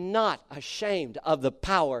 I am not ashamed of the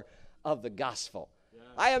power of the gospel.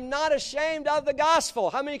 I am not ashamed of the gospel.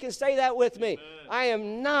 How many can say that with me? I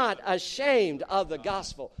am not ashamed of the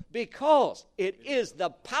gospel, because it is the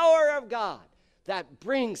power of God that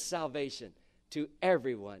brings salvation to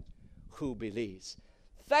everyone who believes.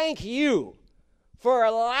 Thank you for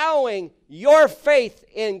allowing your faith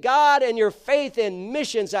in God and your faith in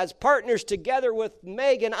missions as partners together with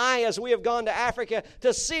Meg and I, as we have gone to Africa,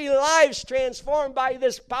 to see lives transformed by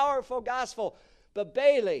this powerful gospel. But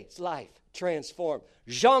Bailey's life transformed.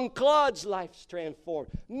 Jean-Claude's life transformed.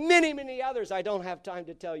 Many, many others I don't have time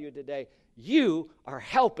to tell you today. You are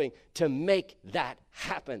helping to make that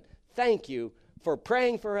happen. Thank you for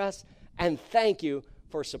praying for us, and thank you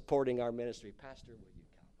for supporting our ministry. Pastor, will you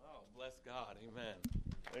come? Oh, bless God. Amen.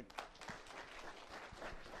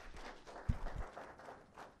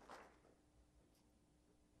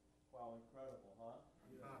 Wow, incredible, huh?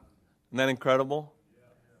 Yeah. Isn't that incredible?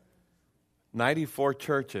 94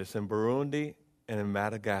 churches in Burundi and in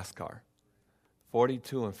Madagascar.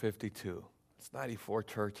 42 and 52. It's 94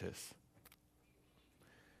 churches.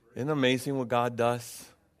 Isn't it amazing what God does?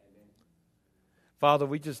 Father,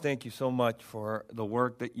 we just thank you so much for the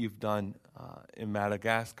work that you've done in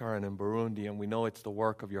Madagascar and in Burundi, and we know it's the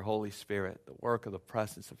work of your Holy Spirit, the work of the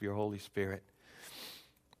presence of your Holy Spirit.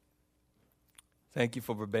 Thank you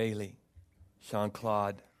for Bailey,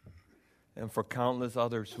 Jean-Claude, and for countless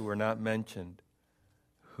others who are not mentioned,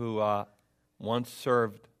 who once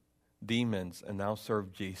served demons and now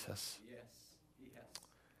serve Jesus. Yes.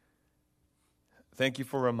 Thank you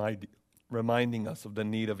for reminding us of the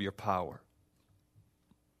need of your power.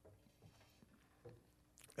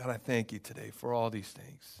 God, I thank you today for all these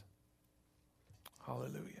things.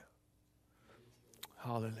 Hallelujah.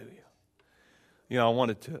 Hallelujah. You know,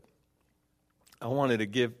 I wanted to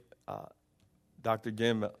give Dr.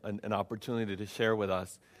 Jim an opportunity to share with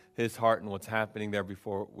us his heart and what's happening there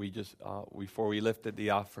before we lifted the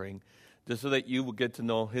offering, just so that you will get to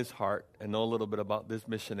know his heart and know a little bit about this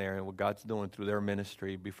missionary and what God's doing through their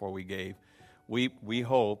ministry before we gave. We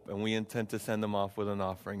hope and we intend to send them off with an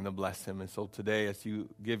offering to bless him. And so today, as you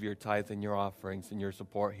give your tithe and your offerings and your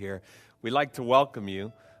support here, we'd like to welcome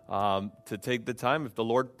you to take the time, if the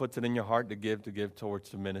Lord puts it in your heart, to give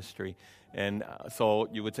towards the ministry. And so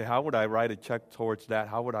you would say, how would I write a check towards that?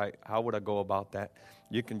 How would I go about that?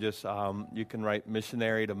 You can just you can write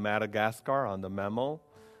Missionary to Madagascar on the memo,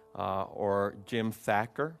 or Jim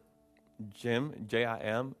Thacker, Jim,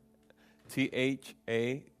 Jim Thacker,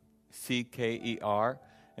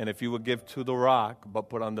 and if you would give to the Rock, but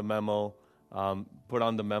put on the memo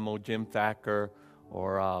Jim Thacker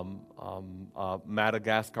or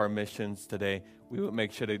Madagascar missions today, we would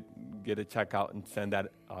make sure to get a check out and send that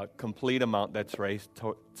complete amount that's raised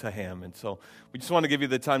to him. And so we just want to give you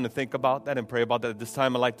the time to think about that and pray about that. At this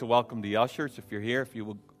time, I'd like to welcome the ushers. If you're here, if you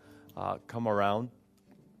will come around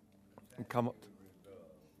and come up.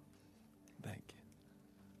 Thank you.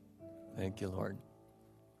 Thank you, Lord.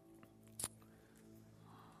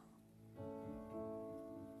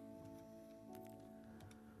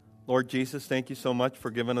 Lord Jesus, thank you so much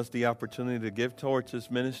for giving us the opportunity to give towards this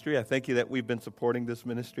ministry. I thank you that we've been supporting this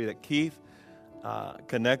ministry, that Keith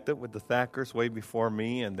connected with the Thackers way before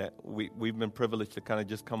me, and that we've been privileged to kind of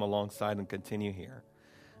just come alongside and continue here.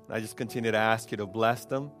 And I just continue to ask you to bless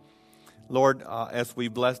them. Lord, as we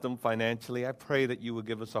bless them financially, I pray that you would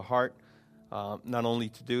give us a heart not only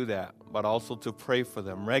to do that, but also to pray for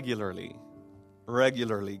them regularly,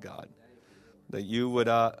 God, that you would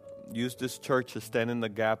use this church to stand in the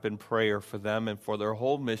gap in prayer for them and for their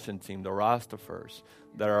whole mission team, the Rastafers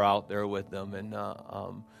that are out there with them, and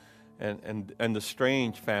the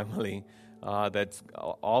Strange family that's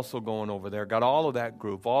also going over there. God, all of that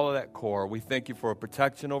group, all of that core, we thank you for a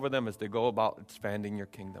protection over them as they go about expanding your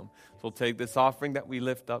kingdom. So take this offering that we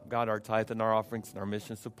lift up, God, our tithe and our offerings and our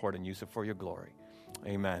mission support, and use it for your glory.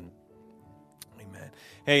 Amen. Amen.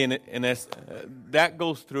 Hey, and as that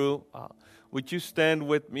goes through, would you stand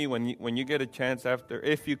with me when you get a chance after,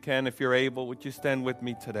 if you can, if you're able, would you stand with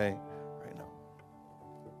me today, right now?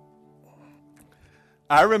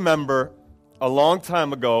 I remember a long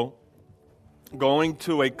time ago going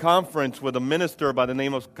to a conference with a minister by the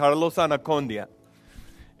name of Carlos Anacondia,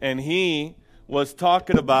 and he was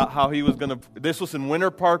talking about how he was going to, this was in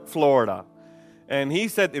Winter Park, Florida, and he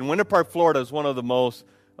said in Winter Park, Florida is one of the most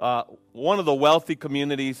one of the wealthy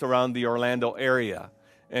communities around the Orlando area.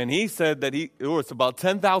 And he said that there was about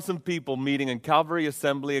 10,000 people meeting in Calvary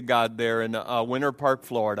Assembly of God there in Winter Park,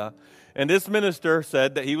 Florida. And this minister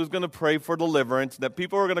said that he was going to pray for deliverance, that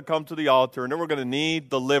people were going to come to the altar and they were going to need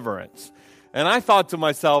deliverance. And I thought to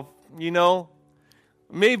myself,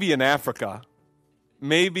 maybe in Africa,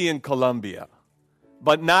 maybe in Colombia,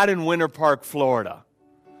 but not in Winter Park, Florida,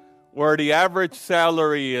 where the average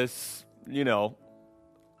salary is,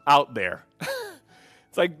 out there.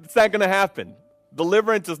 It's not going to happen.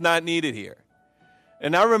 Deliverance is not needed here.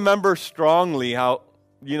 And I remember strongly how,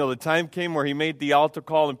 the time came where he made the altar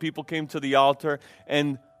call and people came to the altar,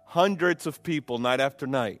 and hundreds of people, night after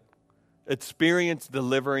night, experienced the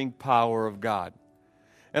delivering power of God.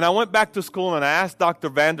 And I went back to school and I asked Dr.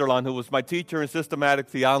 Vanderlaan, who was my teacher in systematic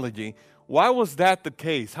theology, why was that the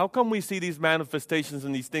case? How come we see these manifestations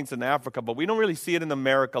and these things in Africa, but we don't really see it in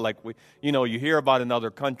America like you hear about in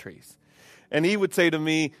other countries? And he would say to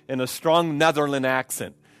me in a strong Netherlands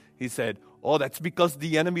accent, he said, "Oh, that's because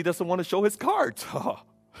the enemy doesn't want to show his cards."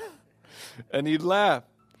 And he'd laugh.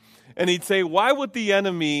 And he'd say, why would the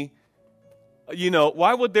enemy,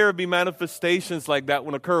 why would there be manifestations like that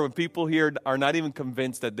occur when people here are not even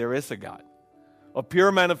convinced that there is a God? A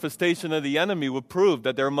pure manifestation of the enemy would prove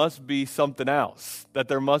that there must be something else, that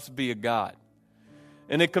there must be a God.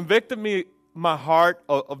 And it convicted my heart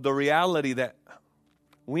of the reality that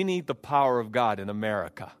we need the power of God in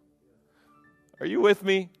America. Are you with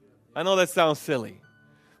me? I know that sounds silly,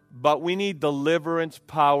 but we need deliverance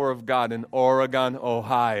power of God in Oregon,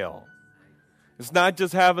 Ohio. It's not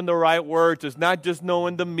just having the right words. It's not just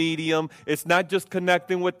knowing the medium. It's not just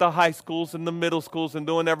connecting with the high schools and the middle schools and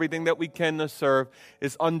doing everything that we can to serve.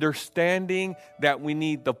 It's understanding that we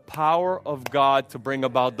need the power of God to bring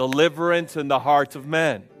about deliverance in the hearts of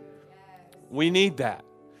men. We need that.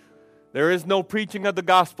 There is no preaching of the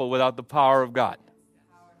gospel without the power of God.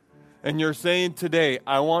 And you're saying today,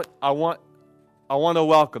 I want to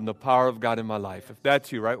welcome the power of God in my life. If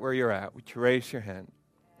that's you, right where you're at, would you raise your hand?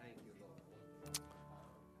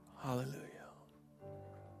 Hallelujah.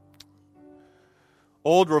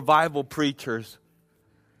 Old revival preachers,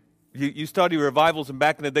 you study revivals, and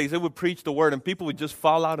back in the days, they would preach the word, and people would just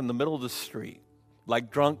fall out in the middle of the street,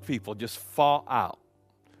 like drunk people, just fall out.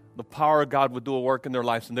 The power of God would do a work in their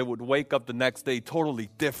lives, and they would wake up the next day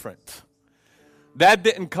totally different. That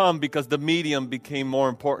didn't come because the medium became more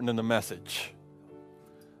important than the message.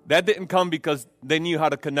 That didn't come because they knew how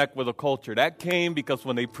to connect with a culture. That came because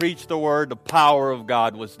when they preached the word, the power of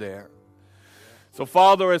God was there. So,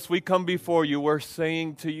 Father, as we come before you, we're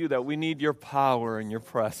saying to you that we need your power and your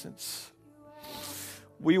presence.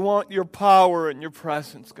 We want your power and your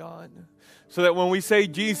presence, God. So that when we say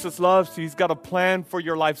Jesus loves you, he's got a plan for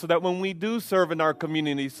your life. So that when we do serve in our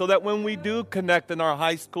community, so that when we do connect in our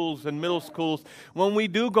high schools and middle schools, when we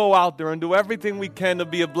do go out there and do everything we can to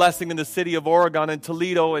be a blessing in the city of Oregon and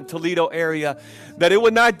Toledo area, that it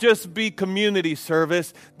would not just be community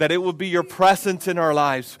service, that it would be your presence in our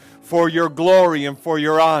lives for your glory and for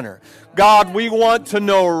your honor. God, we want to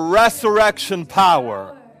know resurrection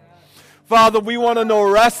power. Father, we want to know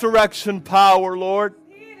resurrection power, Lord.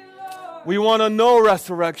 We want to know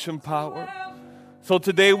resurrection power. So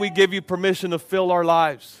today we give you permission to fill our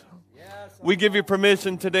lives. We give you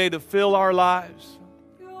permission today to fill our lives.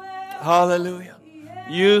 Hallelujah.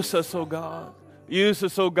 Use us, oh God. Use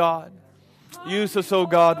us, oh God. Use us, oh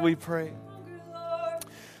God, we pray.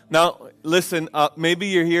 Now, listen, maybe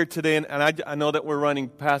you're here today, and I know that we're running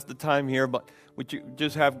past the time here, but would you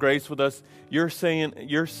just have grace with us? You're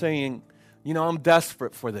saying, I'm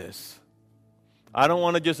desperate for this. I don't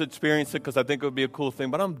want to just experience it because I think it would be a cool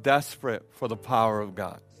thing, but I'm desperate for the power of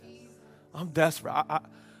God. I'm desperate.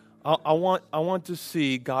 I want to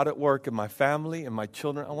see God at work in my family and my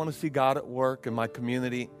children. I want to see God at work in my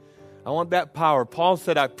community. I want that power. Paul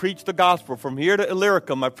said, I preach the gospel. From here to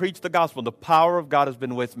Illyricum, I preach the gospel. The power of God has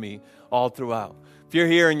been with me all throughout. If you're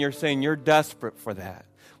here and you're saying you're desperate for that,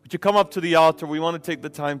 would you come up to the altar? We want to take the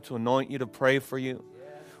time to anoint you, to pray for you.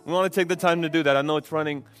 We want to take the time to do that. I know it's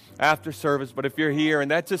running after service, but if you're here and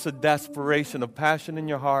that's just a desperation, a passion in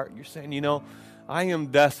your heart, you're saying, I am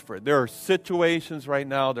desperate. There are situations right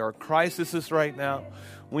now. There are crises right now.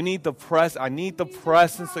 I need the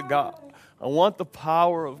presence of God. I want the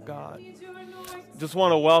power of God. Just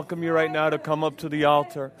want to welcome you right now to come up to the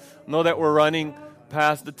altar. I know that we're running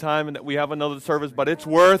past the time and that we have another service, but it's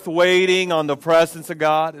worth waiting on the presence of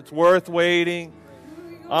God. It's worth waiting.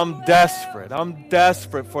 I'm desperate. I'm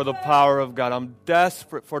desperate for the power of God. I'm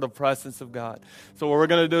desperate for the presence of God. So what we're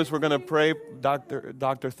going to do is we're going to pray.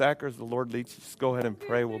 Dr. Thacker, as the Lord leads, just go ahead and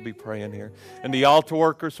pray. We'll be praying here. And the altar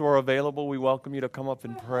workers who are available, we welcome you to come up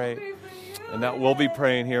and pray. And that we'll be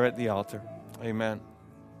praying here at the altar. Amen.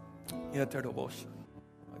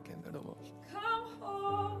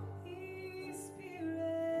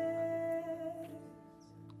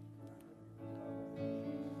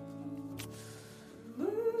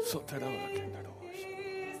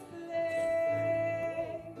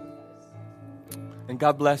 And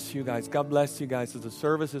God bless you guys. God bless you guys as the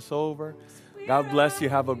service is over. God bless you.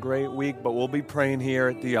 Have a great week. But we'll be praying here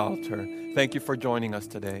at the altar. Thank you for joining us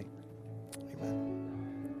today.